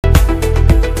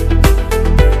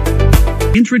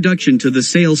Introduction to the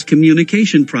sales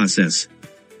communication process.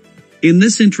 In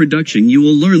this introduction you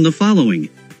will learn the following.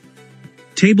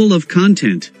 Table of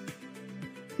content.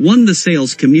 1. The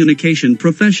sales communication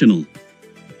professional.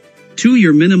 2.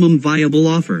 Your minimum viable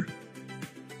offer.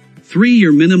 3.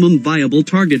 Your minimum viable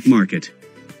target market.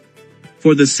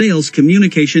 For the sales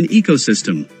communication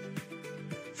ecosystem.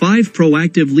 5.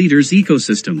 Proactive leaders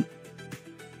ecosystem.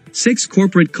 6.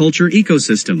 Corporate culture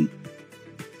ecosystem.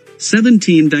 7.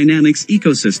 Team dynamics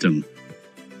ecosystem.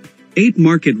 8.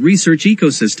 Market research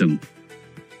ecosystem.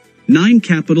 9.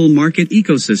 Capital market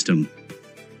ecosystem.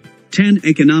 10.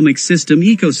 Economic system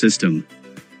ecosystem.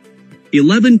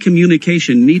 11.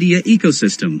 Communication media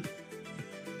ecosystem.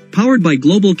 Powered by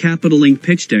Global Capital Inc.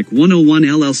 Pitch Deck 101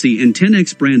 LLC and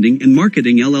 10X Branding and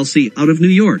Marketing LLC out of New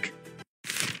York.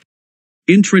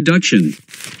 Introduction.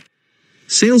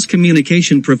 Sales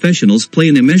communication professionals play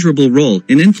an immeasurable role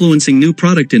in influencing new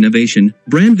product innovation,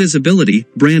 brand visibility,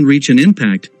 brand reach and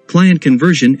impact, client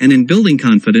conversion, and in building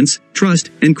confidence, trust,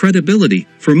 and credibility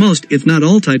for most, if not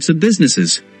all, types of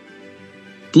businesses.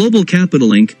 Global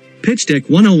Capital Inc., Pitch Deck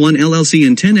 101 LLC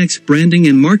and 10X Branding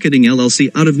and Marketing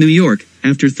LLC out of New York,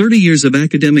 after 30 years of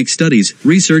academic studies,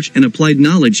 research and applied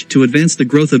knowledge to advance the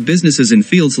growth of businesses in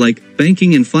fields like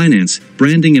banking and finance,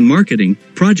 branding and marketing,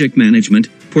 project management,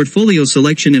 portfolio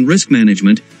selection and risk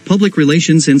management, public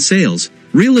relations and sales,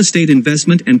 real estate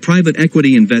investment and private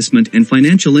equity investment and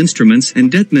financial instruments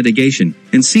and debt mitigation,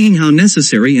 and seeing how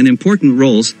necessary and important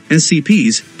roles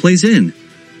SCPs plays in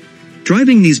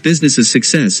driving these businesses'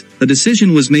 success, a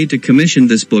decision was made to commission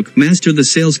this book, Master the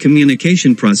Sales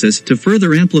Communication Process, to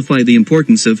further amplify the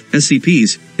importance of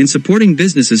SCPs in supporting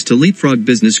businesses to leapfrog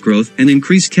business growth and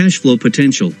increase cash flow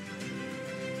potential.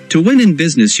 To win in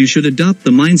business, you should adopt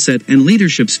the mindset and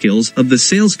leadership skills of the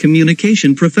sales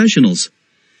communication professionals.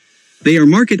 They are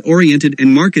market-oriented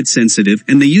and market-sensitive,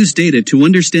 and they use data to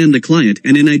understand the client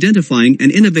and in identifying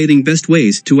and innovating best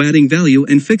ways to adding value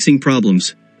and fixing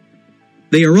problems.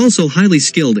 They are also highly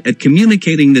skilled at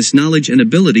communicating this knowledge and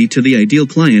ability to the ideal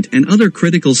client and other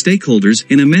critical stakeholders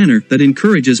in a manner that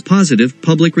encourages positive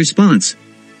public response.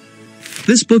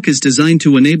 This book is designed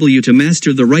to enable you to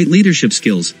master the right leadership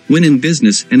skills, win in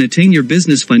business, and attain your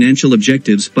business financial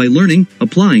objectives by learning,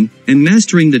 applying, and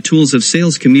mastering the tools of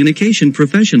sales communication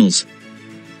professionals.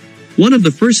 One of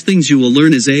the first things you will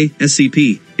learn as a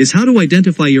SCP is how to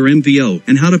identify your MVO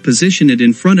and how to position it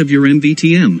in front of your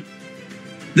MVTM.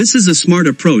 This is a smart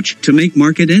approach to make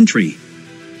market entry.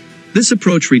 This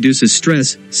approach reduces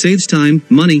stress, saves time,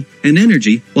 money, and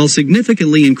energy, while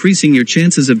significantly increasing your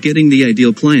chances of getting the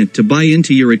ideal client to buy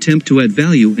into your attempt to add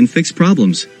value and fix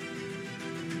problems.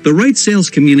 The right sales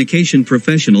communication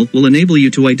professional will enable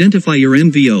you to identify your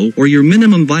MVO or your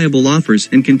minimum viable offers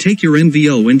and can take your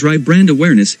MVO and drive brand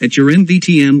awareness at your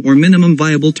MVTM or minimum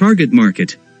viable target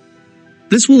market.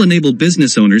 This will enable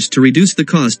business owners to reduce the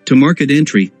cost to market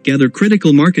entry, gather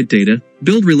critical market data,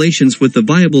 build relations with the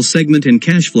viable segment and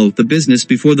cash flow the business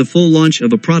before the full launch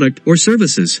of a product or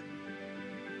services.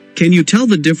 Can you tell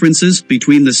the differences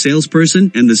between the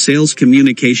salesperson and the sales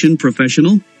communication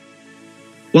professional?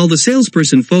 While the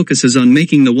salesperson focuses on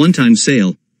making the one-time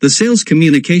sale, the sales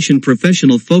communication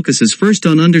professional focuses first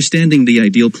on understanding the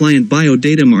ideal client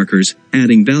biodata markers,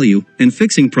 adding value, and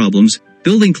fixing problems,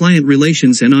 building client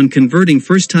relations, and on converting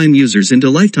first-time users into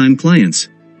lifetime clients.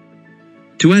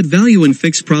 To add value and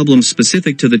fix problems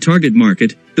specific to the target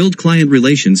market, build client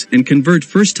relations, and convert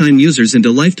first-time users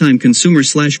into lifetime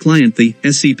consumer/client, the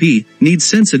SCP needs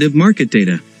sensitive market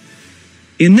data.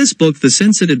 In this book, the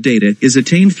sensitive data is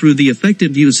attained through the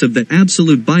effective use of the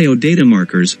absolute biodata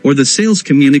markers or the sales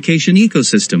communication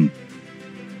ecosystem.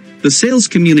 The sales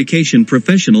communication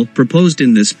professional proposed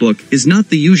in this book is not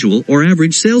the usual or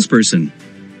average salesperson.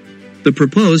 The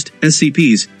proposed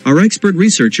SCPs are expert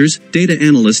researchers, data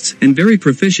analysts, and very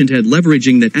proficient at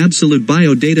leveraging the absolute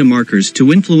biodata markers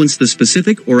to influence the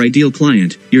specific or ideal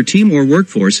client, your team or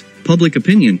workforce, public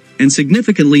opinion, and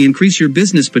significantly increase your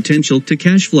business potential to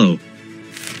cash flow.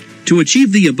 To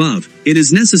achieve the above, it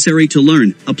is necessary to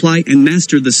learn, apply, and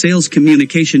master the sales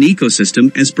communication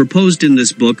ecosystem as proposed in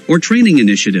this book or training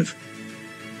initiative.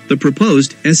 The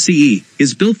proposed SCE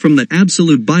is built from the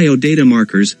absolute biodata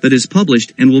markers that is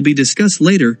published and will be discussed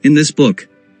later in this book.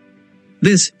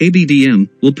 This ABDM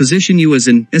will position you as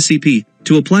an SCP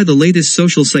to apply the latest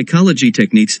social psychology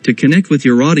techniques to connect with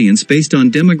your audience based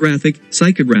on demographic,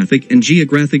 psychographic, and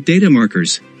geographic data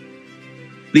markers.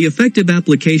 The effective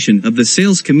application of the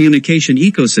sales communication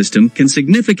ecosystem can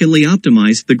significantly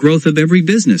optimize the growth of every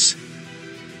business.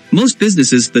 Most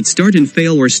businesses that start and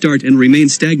fail or start and remain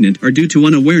stagnant are due to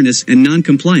unawareness and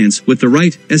non-compliance with the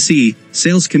right SE,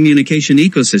 sales communication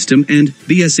ecosystem, and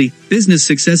BSE, business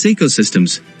success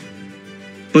ecosystems.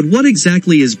 But what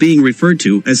exactly is being referred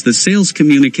to as the sales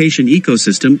communication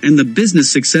ecosystem and the business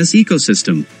success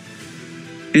ecosystem?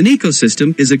 An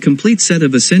ecosystem is a complete set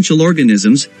of essential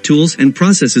organisms, tools, and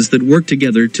processes that work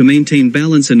together to maintain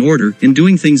balance and order in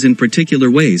doing things in particular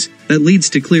ways that leads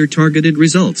to clear targeted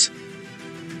results.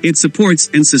 It supports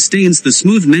and sustains the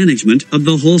smooth management of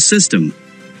the whole system.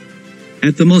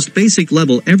 At the most basic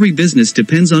level, every business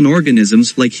depends on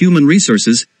organisms like human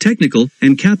resources, technical,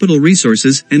 and capital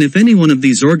resources, and if any one of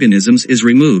these organisms is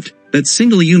removed, that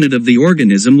single unit of the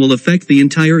organism will affect the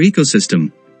entire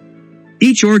ecosystem.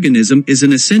 Each organism is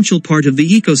an essential part of the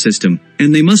ecosystem,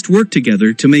 and they must work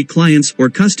together to make clients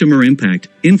or customer impact,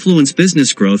 influence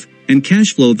business growth, and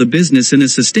cash flow the business in a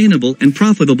sustainable and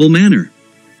profitable manner.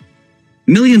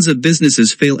 Millions of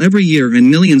businesses fail every year, and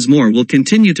millions more will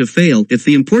continue to fail if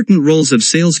the important roles of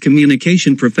sales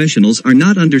communication professionals are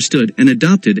not understood and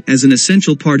adopted as an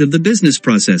essential part of the business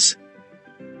process.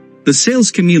 The sales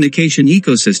communication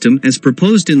ecosystem as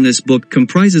proposed in this book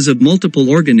comprises of multiple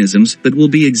organisms that will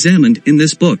be examined in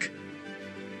this book.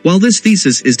 While this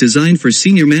thesis is designed for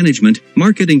senior management,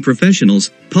 marketing professionals,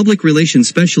 public relations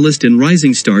specialists, and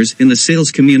rising stars in the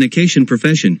sales communication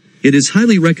profession, it is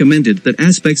highly recommended that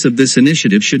aspects of this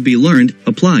initiative should be learned,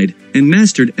 applied, and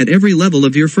mastered at every level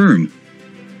of your firm.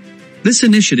 This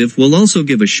initiative will also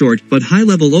give a short but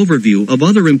high-level overview of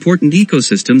other important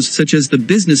ecosystems, such as the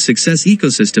business success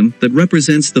ecosystem that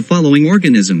represents the following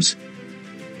organisms.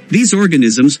 These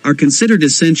organisms are considered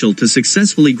essential to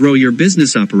successfully grow your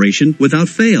business operation without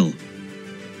fail.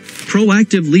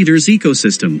 Proactive Leaders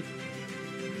Ecosystem.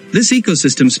 This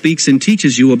ecosystem speaks and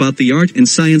teaches you about the art and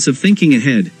science of thinking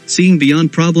ahead, seeing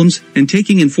beyond problems, and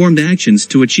taking informed actions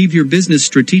to achieve your business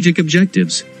strategic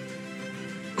objectives.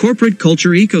 Corporate Culture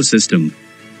Ecosystem.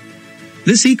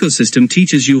 This ecosystem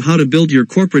teaches you how to build your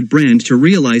corporate brand to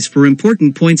realize for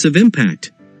important points of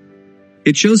impact.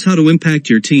 It shows how to impact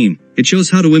your team, it shows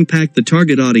how to impact the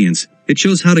target audience, it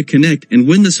shows how to connect and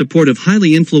win the support of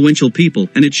highly influential people,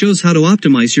 and it shows how to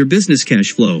optimize your business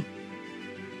cash flow.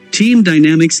 Team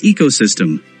Dynamics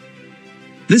Ecosystem.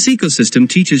 This ecosystem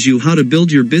teaches you how to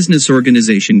build your business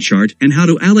organization chart and how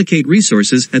to allocate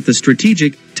resources at the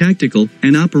strategic, tactical,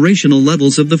 and operational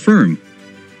levels of the firm.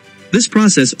 This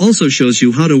process also shows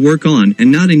you how to work on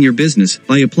and not in your business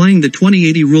by applying the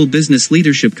 20/80 rule business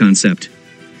leadership concept.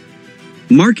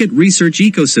 Market Research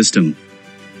Ecosystem.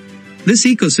 This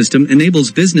ecosystem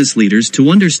enables business leaders to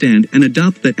understand and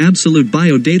adopt the absolute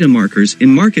biodata markers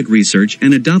in market research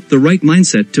and adopt the right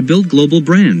mindset to build global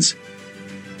brands.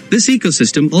 This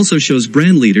ecosystem also shows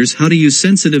brand leaders how to use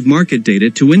sensitive market data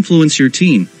to influence your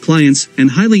team, clients,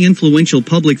 and highly influential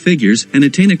public figures and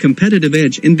attain a competitive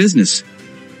edge in business.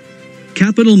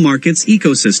 Capital Markets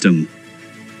Ecosystem.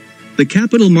 The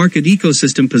capital market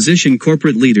ecosystem positions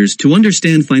corporate leaders to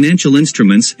understand financial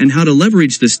instruments and how to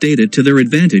leverage this data to their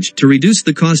advantage to reduce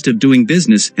the cost of doing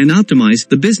business and optimize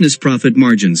the business profit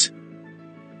margins.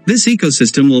 This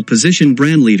ecosystem will position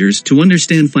brand leaders to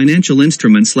understand financial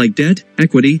instruments like debt,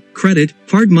 equity, credit,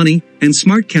 hard money, and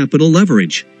smart capital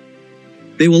leverage.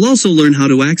 They will also learn how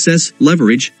to access,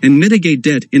 leverage, and mitigate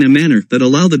debt in a manner that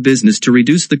allow the business to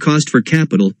reduce the cost for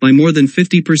capital by more than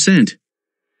 50%.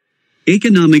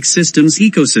 Economic Systems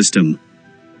Ecosystem.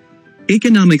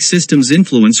 Economic systems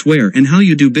influence where and how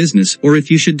you do business, or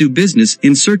if you should do business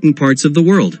in certain parts of the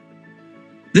world.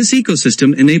 This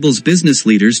ecosystem enables business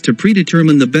leaders to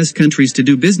predetermine the best countries to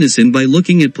do business in by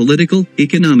looking at political,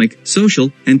 economic,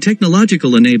 social, and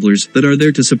technological enablers that are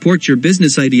there to support your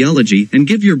business ideology and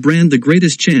give your brand the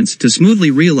greatest chance to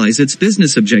smoothly realize its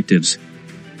business objectives.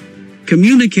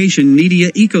 Communication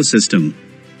Media Ecosystem.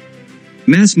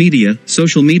 Mass media,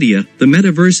 social media, the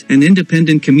metaverse, and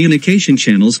independent communication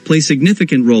channels play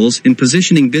significant roles in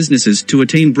positioning businesses to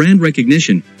attain brand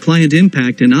recognition, client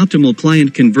impact, and optimal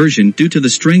client conversion due to the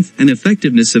strength and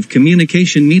effectiveness of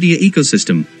communication media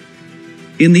ecosystem.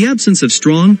 In the absence of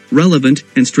strong, relevant,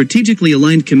 and strategically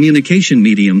aligned communication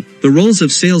medium, the roles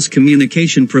of sales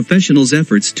communication professionals'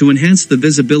 efforts to enhance the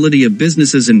visibility of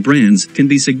businesses and brands can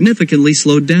be significantly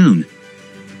slowed down.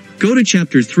 Go to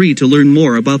Chapter 3 to learn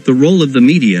more about the role of the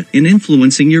media in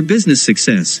influencing your business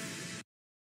success.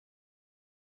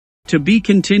 To be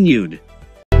continued.